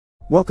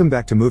Welcome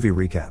back to Movie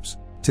Recaps.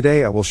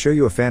 Today I will show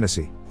you a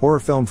fantasy horror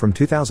film from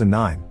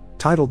 2009,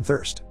 titled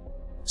Thirst.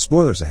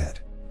 Spoilers ahead.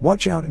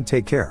 Watch out and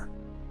take care.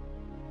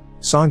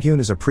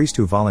 Song-hyun is a priest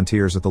who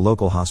volunteers at the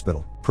local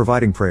hospital,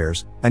 providing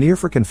prayers, an ear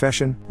for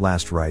confession,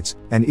 last rites,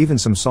 and even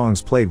some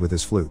songs played with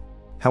his flute.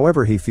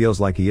 However, he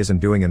feels like he isn't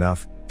doing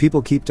enough. People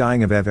keep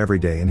dying of EV every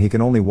day and he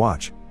can only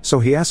watch,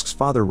 so he asks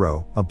Father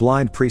Ro, a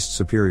blind priest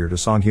superior to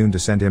Song-hyun, to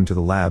send him to the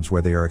labs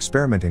where they are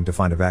experimenting to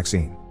find a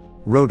vaccine.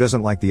 Ro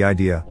doesn't like the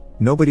idea.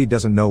 Nobody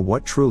doesn't know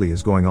what truly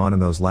is going on in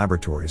those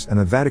laboratories and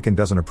the Vatican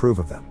doesn't approve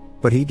of them,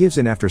 but he gives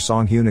in after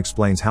Song-hyun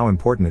explains how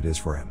important it is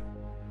for him.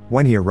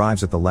 When he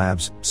arrives at the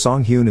labs,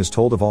 Song-hyun is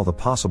told of all the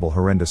possible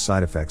horrendous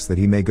side effects that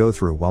he may go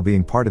through while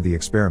being part of the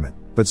experiment,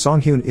 but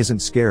Song-hyun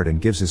isn't scared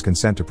and gives his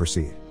consent to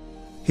proceed.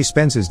 He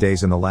spends his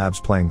days in the labs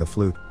playing the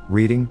flute,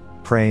 reading,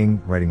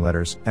 praying, writing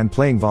letters, and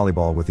playing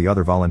volleyball with the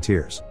other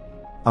volunteers.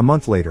 A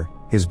month later,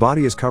 his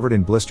body is covered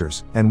in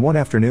blisters, and one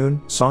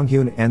afternoon,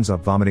 Song-hyun ends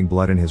up vomiting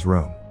blood in his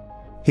room.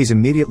 He's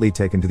immediately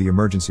taken to the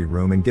emergency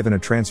room and given a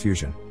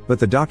transfusion, but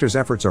the doctor's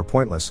efforts are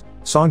pointless.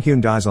 Song-hyun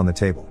dies on the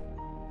table.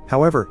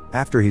 However,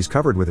 after he's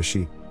covered with a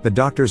sheet, the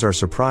doctors are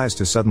surprised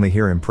to suddenly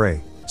hear him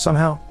pray.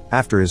 Somehow,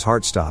 after his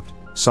heart stopped,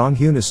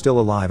 Song-hyun is still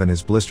alive and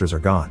his blisters are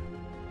gone.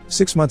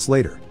 6 months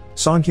later,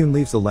 Song-hyun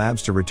leaves the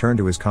labs to return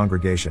to his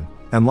congregation,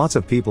 and lots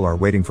of people are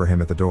waiting for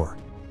him at the door.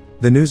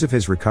 The news of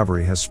his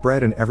recovery has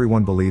spread and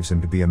everyone believes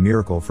him to be a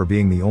miracle for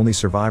being the only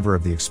survivor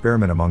of the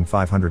experiment among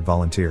 500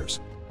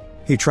 volunteers.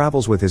 He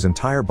travels with his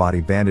entire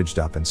body bandaged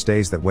up and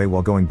stays that way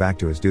while going back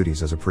to his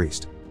duties as a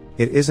priest.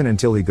 It isn't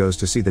until he goes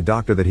to see the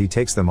doctor that he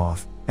takes them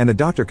off, and the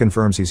doctor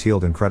confirms he's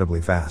healed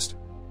incredibly fast.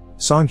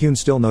 Song-hyun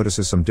still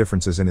notices some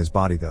differences in his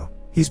body though.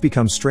 He's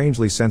become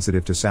strangely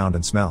sensitive to sound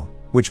and smell,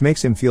 which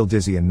makes him feel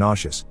dizzy and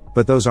nauseous,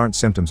 but those aren't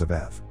symptoms of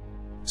EV.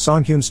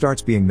 Song-hyun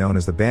starts being known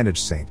as the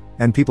Bandaged Saint,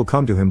 and people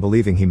come to him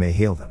believing he may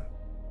heal them.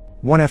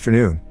 One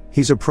afternoon,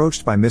 he's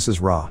approached by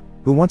Mrs. Ra,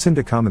 who wants him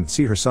to come and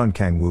see her son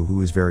Kang-woo,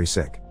 who is very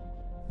sick.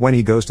 When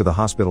he goes to the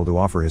hospital to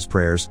offer his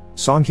prayers,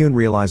 Song-hyun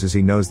realizes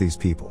he knows these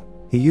people.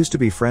 He used to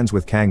be friends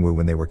with Kang-woo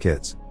when they were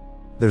kids.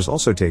 There's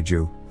also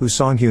Tae-ju, who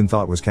Song-hyun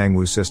thought was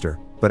Kang-woo's sister,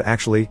 but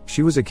actually,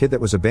 she was a kid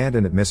that was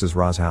abandoned at Mrs.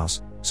 Ra's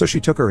house, so she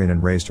took her in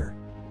and raised her.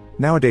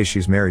 Nowadays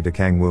she's married to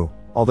Kang-woo,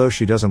 although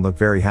she doesn't look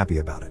very happy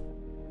about it.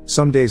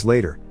 Some days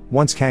later,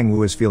 once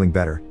Kang-woo is feeling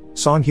better,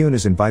 Song-hyun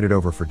is invited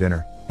over for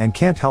dinner, and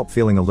can't help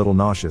feeling a little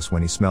nauseous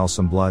when he smells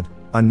some blood.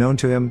 Unknown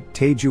to him,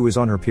 Tae-ju is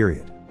on her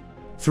period.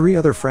 3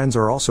 other friends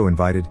are also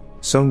invited: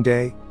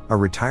 Song-dae, a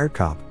retired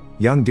cop,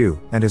 Young-do,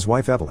 and his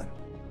wife Evelyn.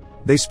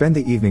 They spend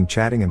the evening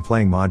chatting and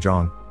playing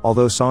mahjong,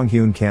 although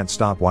Song-hyun can't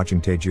stop watching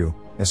Tae-ju,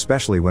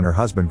 especially when her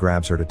husband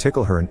grabs her to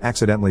tickle her and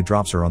accidentally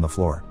drops her on the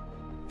floor.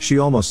 She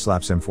almost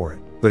slaps him for it,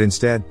 but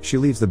instead, she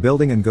leaves the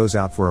building and goes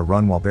out for a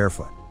run while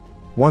barefoot.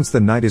 Once the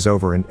night is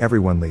over and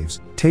everyone leaves,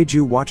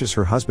 Tae-ju watches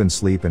her husband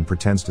sleep and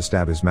pretends to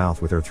stab his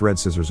mouth with her thread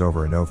scissors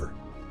over and over.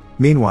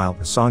 Meanwhile,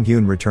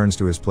 Song-hyun returns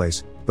to his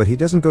place, but he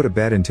doesn't go to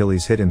bed until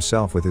he's hit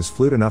himself with his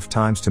flute enough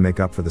times to make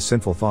up for the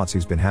sinful thoughts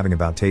he's been having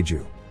about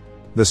Tae-ju.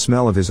 The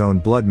smell of his own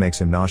blood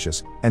makes him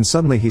nauseous, and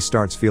suddenly he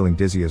starts feeling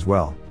dizzy as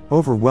well,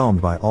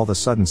 overwhelmed by all the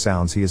sudden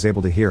sounds he is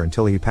able to hear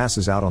until he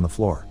passes out on the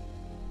floor.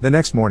 The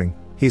next morning,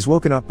 he's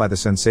woken up by the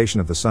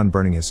sensation of the sun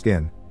burning his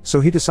skin, so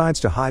he decides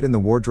to hide in the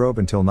wardrobe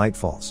until night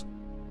falls.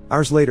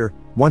 Hours later,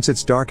 once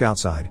it's dark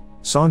outside,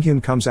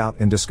 Song-hyun comes out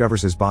and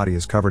discovers his body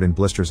is covered in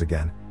blisters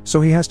again,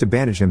 so he has to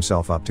bandage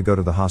himself up to go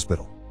to the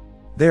hospital.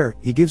 There,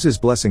 he gives his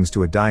blessings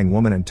to a dying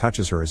woman and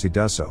touches her as he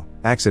does so,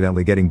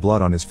 accidentally getting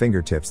blood on his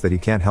fingertips that he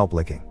can't help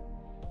licking.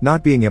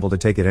 Not being able to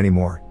take it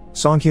anymore,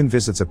 Song-hyun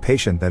visits a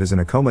patient that is in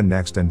a coma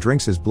next and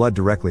drinks his blood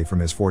directly from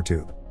his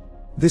foretube.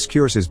 This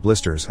cures his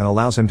blisters and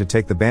allows him to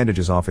take the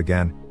bandages off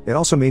again. It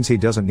also means he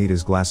doesn't need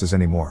his glasses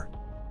anymore.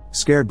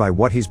 Scared by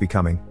what he's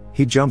becoming,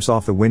 he jumps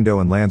off the window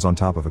and lands on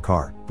top of a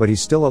car, but he's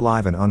still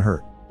alive and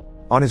unhurt.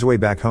 On his way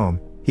back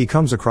home, he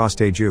comes across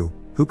Tae-ju,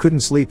 who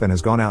couldn't sleep and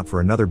has gone out for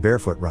another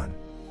barefoot run.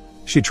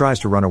 She tries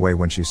to run away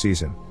when she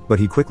sees him, but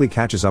he quickly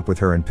catches up with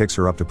her and picks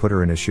her up to put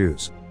her in his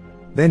shoes.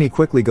 Then he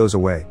quickly goes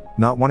away,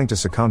 not wanting to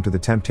succumb to the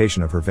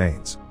temptation of her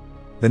veins.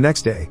 The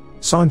next day,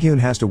 Song-hyun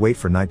has to wait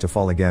for night to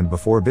fall again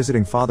before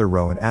visiting Father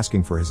Ro and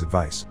asking for his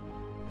advice.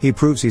 He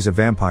proves he's a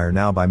vampire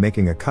now by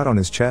making a cut on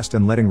his chest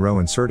and letting Ro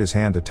insert his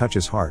hand to touch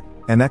his heart,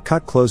 and that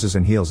cut closes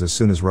and heals as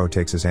soon as Ro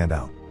takes his hand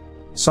out.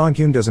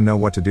 Song-hyun doesn't know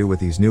what to do with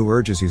these new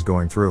urges he's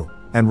going through,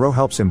 and Ro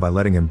helps him by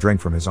letting him drink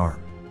from his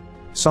arm.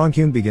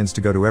 Song-hyun begins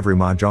to go to every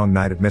mahjong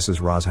night at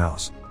Mrs. Ra's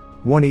house.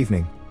 One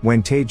evening,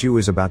 when Tae-ju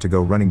is about to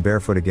go running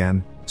barefoot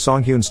again,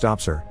 Song-hyun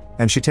stops her,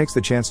 and she takes the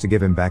chance to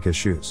give him back his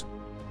shoes.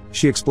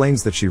 She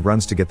explains that she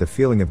runs to get the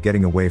feeling of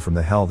getting away from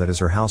the hell that is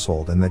her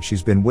household and that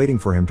she's been waiting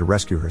for him to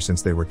rescue her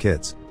since they were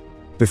kids.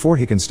 Before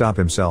he can stop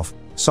himself,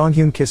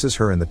 Song-hyun kisses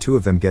her and the two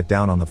of them get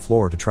down on the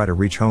floor to try to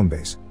reach home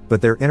base,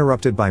 but they're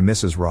interrupted by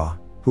Mrs. Ra,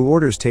 who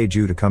orders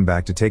Tae-ju to come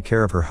back to take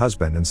care of her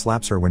husband and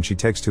slaps her when she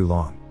takes too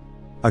long.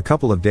 A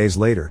couple of days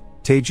later,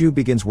 Tae-ju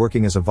begins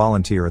working as a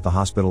volunteer at the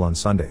hospital on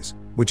Sundays,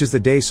 which is the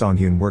day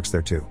Song-hyun works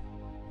there too.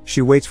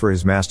 She waits for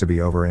his mass to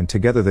be over and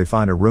together they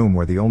find a room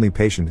where the only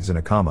patient is in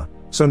a coma,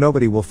 so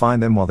nobody will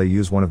find them while they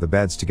use one of the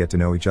beds to get to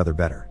know each other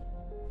better.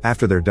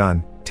 After they're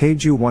done,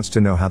 Tae-ju wants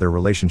to know how their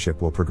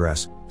relationship will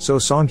progress, so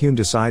Song-hyun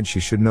decides she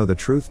should know the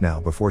truth now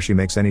before she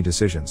makes any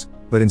decisions,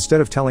 but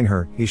instead of telling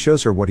her, he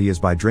shows her what he is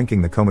by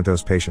drinking the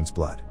comatose patient's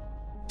blood.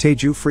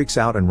 Tae-ju freaks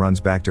out and runs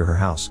back to her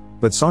house,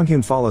 but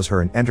Song-hyun follows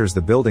her and enters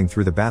the building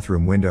through the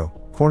bathroom window,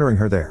 cornering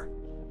her there.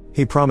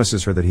 He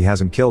promises her that he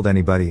hasn't killed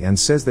anybody and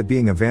says that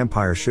being a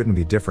vampire shouldn't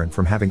be different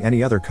from having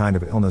any other kind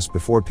of illness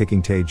before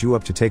picking Tae-ju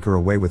up to take her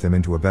away with him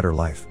into a better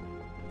life.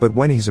 But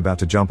when he's about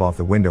to jump off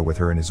the window with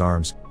her in his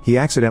arms, he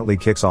accidentally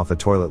kicks off the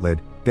toilet lid,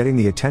 getting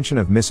the attention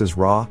of Mrs.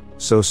 Ra,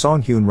 so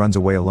Song-hyun runs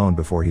away alone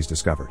before he's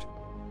discovered.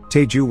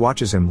 Tae-ju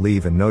watches him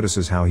leave and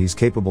notices how he's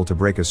capable to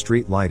break a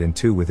street light in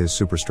two with his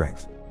super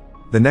strength.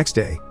 The next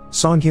day,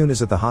 Song-hyun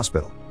is at the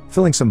hospital,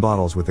 filling some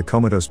bottles with the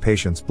comatose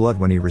patient's blood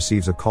when he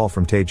receives a call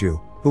from Tae-ju,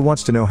 who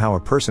wants to know how a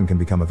person can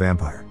become a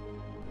vampire.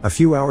 A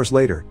few hours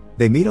later,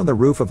 they meet on the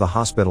roof of the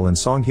hospital and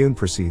Song-hyun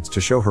proceeds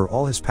to show her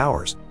all his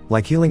powers,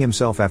 like healing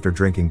himself after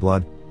drinking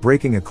blood,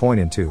 breaking a coin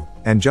in two,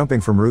 and jumping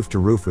from roof to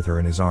roof with her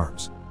in his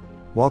arms.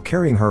 While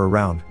carrying her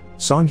around,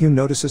 Song-hyun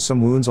notices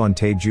some wounds on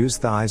Tae-ju's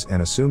thighs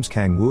and assumes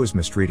Kang-woo is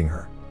mistreating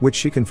her, which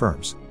she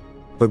confirms.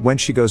 But when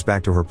she goes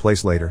back to her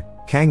place later,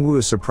 Kang-woo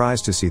is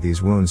surprised to see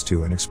these wounds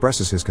too and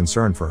expresses his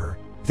concern for her,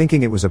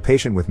 thinking it was a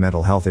patient with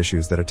mental health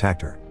issues that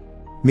attacked her.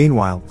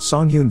 Meanwhile,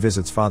 Song-hyun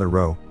visits Father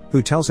Ro,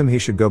 who tells him he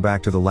should go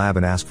back to the lab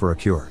and ask for a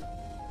cure.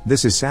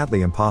 This is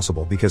sadly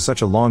impossible because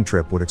such a long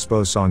trip would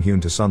expose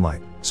Song-hyun to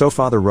sunlight, so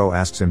Father Ro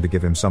asks him to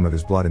give him some of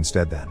his blood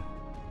instead then.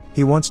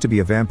 He wants to be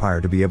a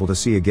vampire to be able to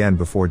see again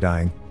before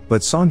dying,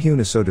 but Song-hyun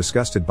is so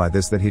disgusted by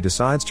this that he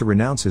decides to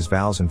renounce his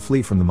vows and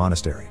flee from the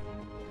monastery.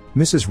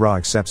 Mrs. Ra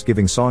accepts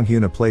giving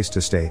Song-hyun a place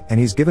to stay and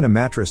he's given a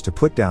mattress to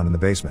put down in the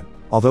basement,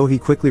 although he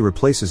quickly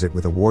replaces it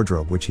with a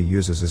wardrobe which he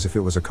uses as if it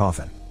was a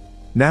coffin.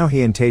 Now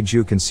he and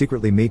Tae-ju can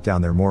secretly meet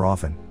down there more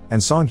often,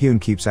 and Song-hyun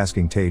keeps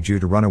asking Tae-ju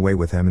to run away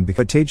with him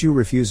but Tae-ju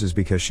refuses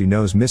because she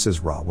knows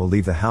Mrs. Ra will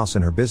leave the house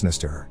and her business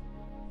to her.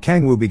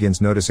 Kang-woo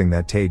begins noticing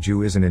that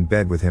Tae-ju isn't in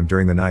bed with him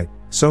during the night,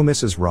 so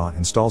Mrs. Ra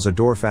installs a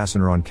door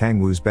fastener on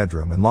Kang-woo's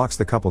bedroom and locks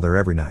the couple there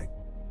every night.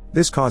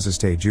 This causes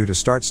Tae-ju to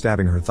start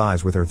stabbing her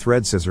thighs with her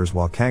thread scissors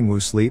while Kang-woo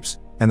sleeps,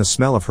 and the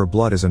smell of her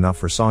blood is enough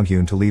for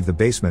Song-hyun to leave the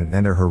basement and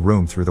enter her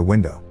room through the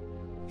window.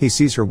 He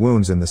sees her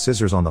wounds and the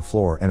scissors on the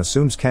floor and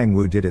assumes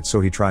Kang-woo did it, so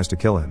he tries to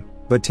kill him,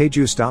 but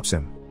Tae-ju stops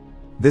him.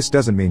 This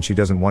doesn't mean she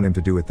doesn't want him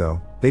to do it though,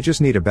 they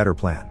just need a better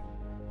plan.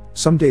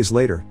 Some days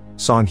later,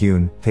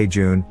 Song-hyun,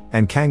 Tae-jun,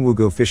 and Kang-woo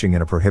go fishing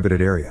in a prohibited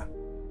area.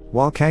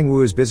 While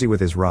Kang-woo is busy with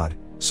his rod,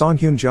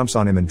 Song-hyun jumps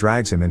on him and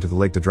drags him into the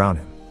lake to drown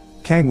him.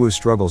 Kang-woo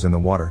struggles in the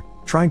water,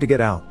 trying to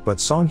get out, but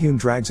Song-hyun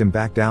drags him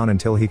back down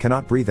until he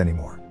cannot breathe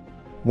anymore.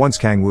 Once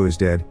Kang-woo is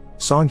dead,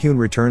 Song-hyun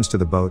returns to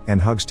the boat and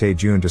hugs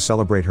Tae-jun to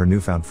celebrate her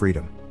newfound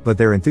freedom, but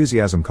their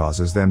enthusiasm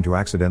causes them to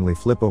accidentally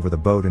flip over the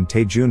boat and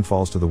Tae-jun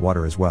falls to the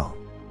water as well.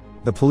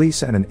 The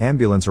police and an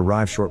ambulance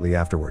arrive shortly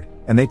afterward,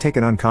 and they take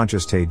an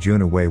unconscious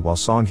Tae-jun away while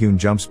Song-hyun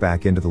jumps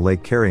back into the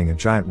lake carrying a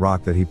giant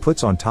rock that he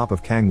puts on top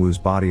of Kang-woo's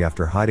body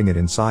after hiding it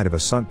inside of a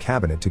sunk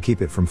cabinet to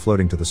keep it from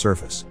floating to the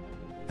surface.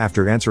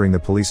 After answering the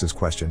police's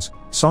questions,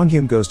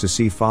 Song-hyun goes to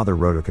see Father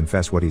Ro to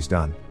confess what he's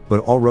done,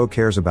 but all Ro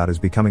cares about is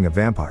becoming a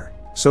vampire,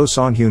 so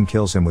Song-hyun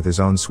kills him with his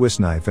own Swiss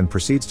knife and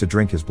proceeds to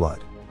drink his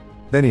blood.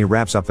 Then he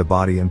wraps up the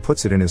body and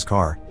puts it in his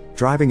car,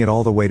 driving it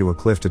all the way to a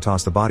cliff to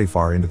toss the body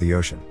far into the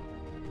ocean.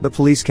 The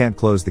police can't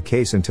close the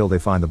case until they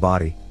find the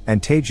body,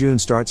 and Tae-jun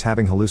starts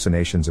having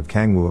hallucinations of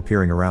Kang-woo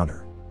appearing around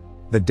her.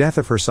 The death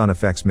of her son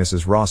affects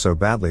Mrs. Ra so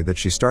badly that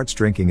she starts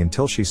drinking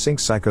until she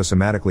sinks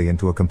psychosomatically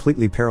into a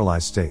completely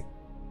paralyzed state.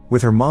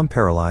 With her mom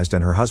paralyzed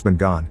and her husband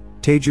gone,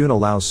 Tae-jun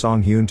allows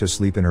Song-hyun to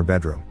sleep in her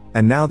bedroom,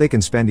 and now they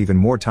can spend even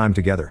more time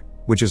together,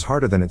 which is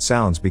harder than it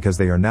sounds because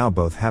they are now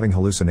both having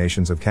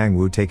hallucinations of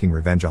Kang-woo taking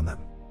revenge on them.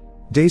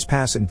 Days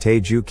pass and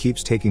Tae-ju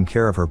keeps taking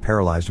care of her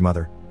paralyzed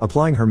mother,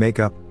 applying her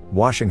makeup,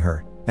 washing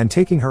her, and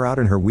taking her out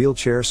in her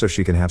wheelchair so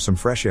she can have some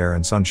fresh air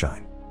and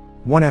sunshine.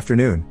 One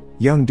afternoon,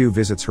 Young-do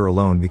visits her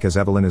alone because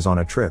Evelyn is on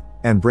a trip,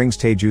 and brings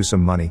Tae-ju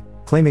some money,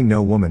 claiming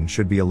no woman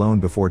should be alone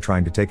before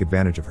trying to take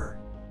advantage of her.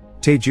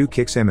 Tae-ju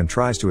kicks him and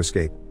tries to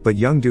escape, but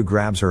Young-do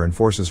grabs her and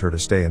forces her to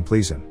stay and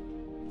please him.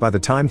 By the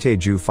time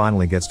Tae-ju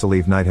finally gets to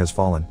leave, night has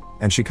fallen,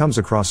 and she comes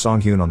across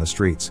Song-hyun on the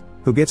streets,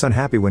 who gets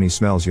unhappy when he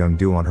smells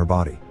Young-do on her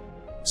body.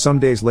 Some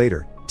days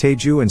later,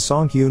 Tae-ju and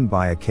Song-hyun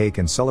buy a cake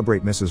and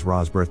celebrate Mrs.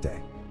 Ra's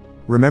birthday.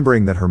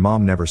 Remembering that her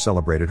mom never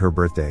celebrated her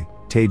birthday,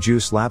 Tae-ju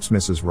slaps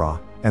Mrs. Ra,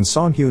 and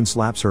Song-hyun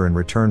slaps her in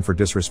return for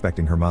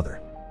disrespecting her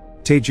mother.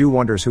 Tae-ju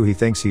wonders who he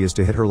thinks he is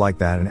to hit her like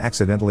that and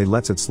accidentally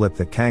lets it slip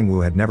that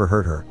Kang-woo had never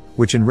hurt her,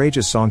 which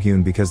enrages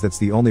Song-hyun because that's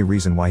the only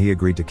reason why he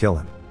agreed to kill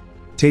him.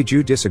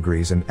 Tae-ju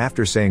disagrees, and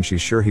after saying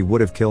she's sure he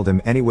would have killed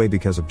him anyway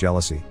because of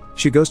jealousy,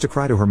 she goes to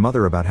cry to her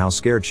mother about how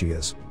scared she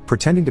is,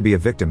 pretending to be a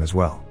victim as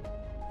well.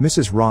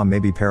 Mrs. Ra may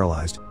be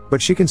paralyzed,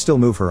 but she can still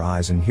move her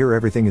eyes and hear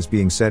everything is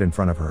being said in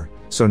front of her,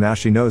 so now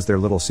she knows their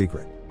little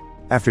secret.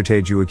 After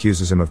Taeju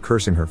accuses him of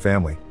cursing her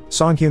family,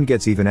 Song-hyun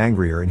gets even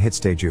angrier and hits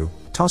Taeju,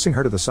 tossing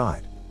her to the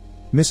side.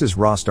 Mrs.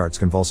 Ra starts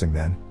convulsing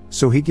then,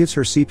 so he gives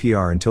her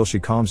CPR until she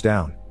calms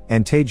down,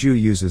 and Taeju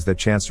uses that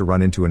chance to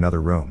run into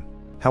another room.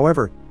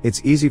 However,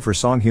 it's easy for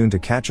Song-hyun to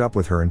catch up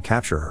with her and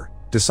capture her,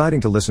 deciding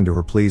to listen to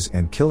her pleas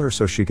and kill her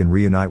so she can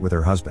reunite with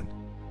her husband.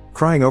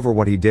 Crying over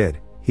what he did,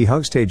 he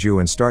hugs Taeju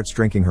and starts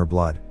drinking her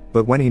blood,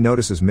 but when he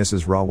notices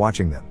Mrs. Ra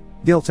watching them,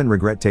 guilt and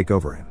regret take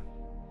over him.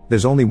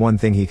 There's only one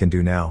thing he can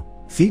do now: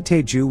 feed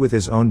Taeju with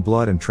his own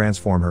blood and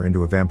transform her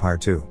into a vampire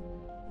too.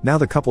 Now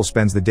the couple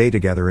spends the day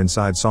together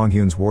inside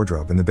Song-hyun's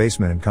wardrobe in the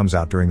basement and comes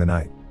out during the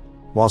night.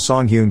 While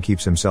Song-hyun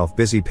keeps himself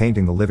busy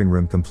painting the living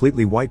room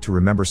completely white to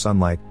remember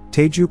sunlight,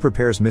 Taeju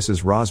prepares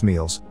Mrs. Ra's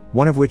meals,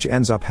 one of which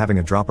ends up having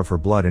a drop of her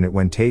blood in it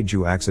when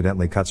Taeju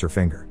accidentally cuts her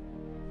finger.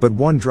 But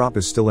one drop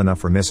is still enough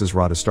for Mrs.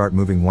 Ra to start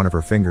moving one of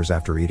her fingers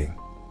after eating.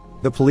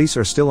 The police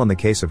are still on the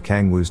case of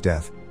Kang Woo's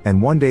death, and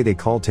one day they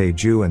call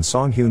Taeju and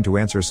Song-hyun to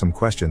answer some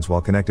questions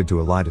while connected to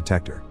a lie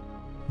detector.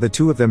 The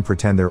two of them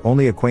pretend they're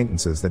only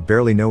acquaintances that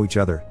barely know each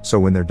other, so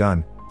when they're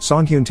done,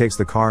 Song-hyun takes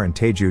the car and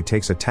Taeju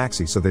takes a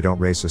taxi so they don't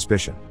raise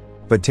suspicion.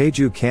 But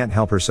Taeju can't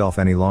help herself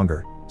any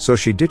longer, so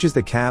she ditches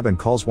the cab and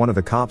calls one of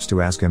the cops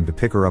to ask him to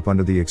pick her up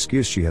under the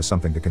excuse she has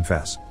something to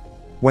confess.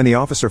 When the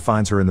officer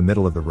finds her in the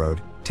middle of the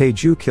road,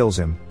 Taeju kills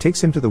him,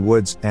 takes him to the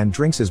woods, and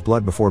drinks his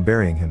blood before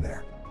burying him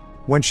there.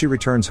 When she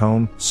returns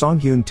home,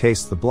 Song-hyun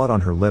tastes the blood on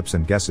her lips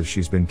and guesses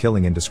she's been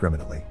killing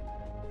indiscriminately.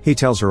 He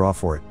tells her off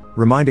for it,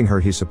 reminding her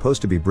he's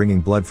supposed to be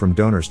bringing blood from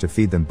donors to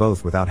feed them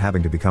both without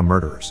having to become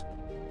murderers.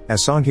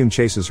 As Song-hyun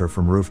chases her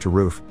from roof to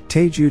roof,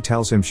 Taeju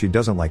tells him she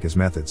doesn't like his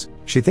methods.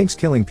 She thinks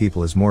killing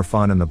people is more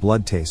fun and the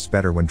blood tastes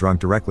better when drunk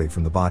directly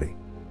from the body.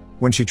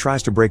 When she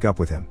tries to break up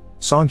with him,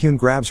 Song-hyun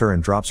grabs her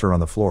and drops her on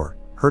the floor,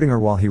 hurting her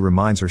while he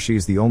reminds her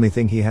she's the only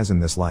thing he has in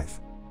this life.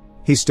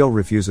 He still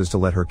refuses to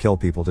let her kill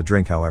people to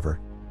drink,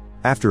 however.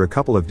 After a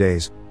couple of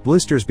days,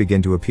 blisters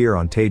begin to appear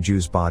on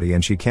Taeju's body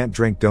and she can't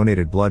drink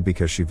donated blood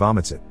because she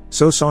vomits it,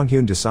 so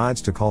Song-hyun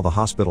decides to call the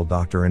hospital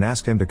doctor and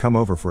ask him to come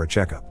over for a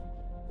checkup.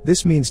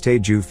 This means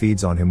Taeju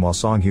feeds on him while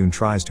Song-hyun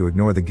tries to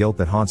ignore the guilt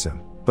that haunts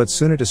him, but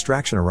soon a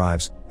distraction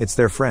arrives. It's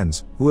their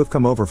friends, who have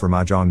come over for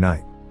mahjong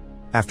night.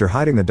 After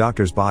hiding the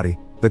doctor's body,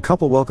 the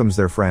couple welcomes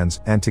their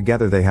friends and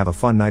together they have a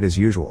fun night as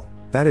usual,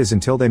 that is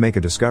until they make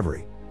a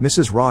discovery.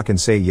 Mrs. Ra can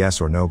say yes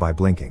or no by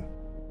blinking.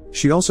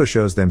 She also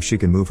shows them she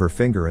can move her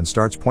finger and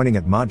starts pointing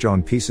at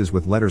mahjong pieces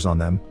with letters on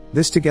them.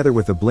 This together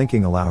with the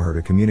blinking allow her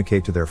to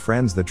communicate to their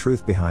friends the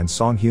truth behind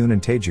Song-hyun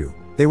and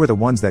Taeju. They were the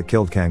ones that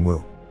killed Kang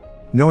Woo.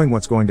 Knowing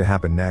what's going to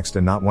happen next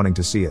and not wanting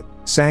to see it,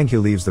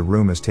 Sang-hyo leaves the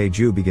room as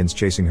Taeju begins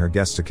chasing her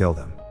guests to kill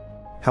them.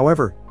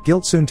 However,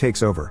 guilt soon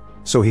takes over,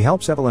 so he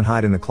helps Evelyn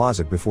hide in the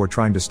closet before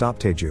trying to stop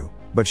Taeju,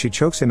 but she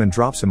chokes him and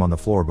drops him on the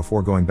floor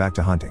before going back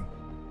to hunting.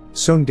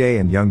 Sung-dae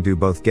and Young-do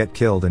both get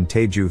killed and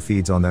Taeju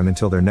feeds on them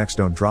until their necks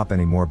don't drop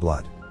any more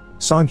blood.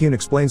 Song-hyun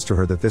explains to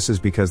her that this is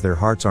because their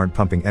hearts aren't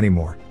pumping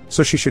anymore,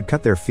 so she should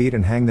cut their feet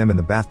and hang them in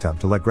the bathtub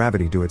to let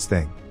gravity do its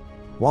thing.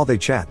 While they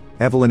chat,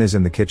 Evelyn is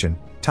in the kitchen,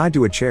 tied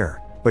to a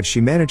chair, but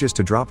she manages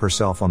to drop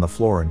herself on the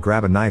floor and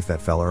grab a knife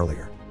that fell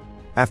earlier.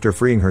 After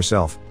freeing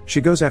herself,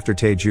 she goes after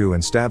Taeju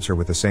and stabs her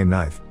with the same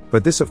knife,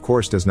 but this of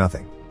course does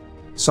nothing.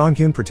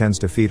 Song-hyun pretends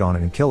to feed on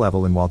it and kill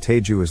Evelyn while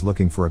Taeju is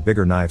looking for a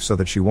bigger knife so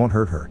that she won't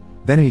hurt her.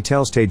 Then he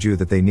tells Taeju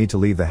that they need to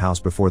leave the house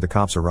before the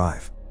cops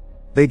arrive.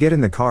 They get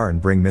in the car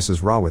and bring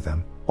Mrs. Ra with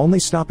them, only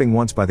stopping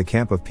once by the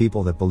camp of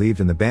people that believed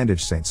in the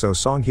bandage saint so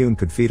Song-hyun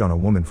could feed on a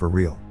woman for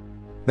real.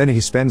 Then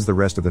he spends the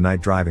rest of the night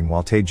driving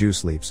while Taeju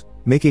sleeps,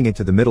 making it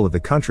to the middle of the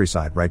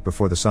countryside right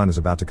before the sun is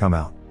about to come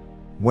out.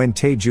 When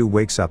Taeju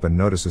wakes up and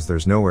notices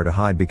there's nowhere to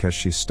hide because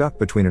she's stuck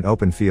between an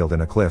open field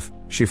and a cliff,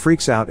 she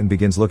freaks out and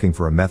begins looking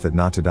for a method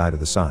not to die to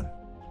the sun.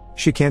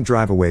 She can't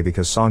drive away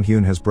because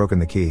Song-hyun has broken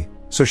the key,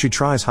 so she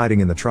tries hiding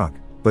in the trunk,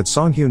 but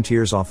Song-hyun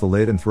tears off the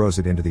lid and throws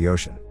it into the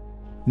ocean.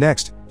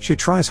 Next, she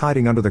tries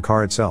hiding under the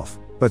car itself,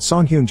 but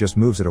Song-hyun just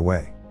moves it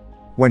away.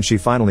 When she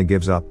finally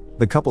gives up,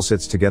 the couple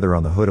sits together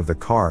on the hood of the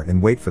car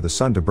and wait for the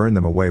sun to burn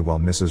them away while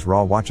Mrs.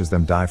 Ra watches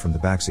them die from the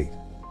backseat.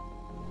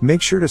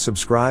 Make sure to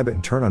subscribe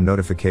and turn on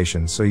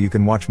notifications so you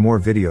can watch more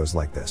videos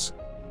like this.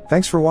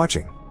 Thanks for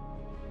watching.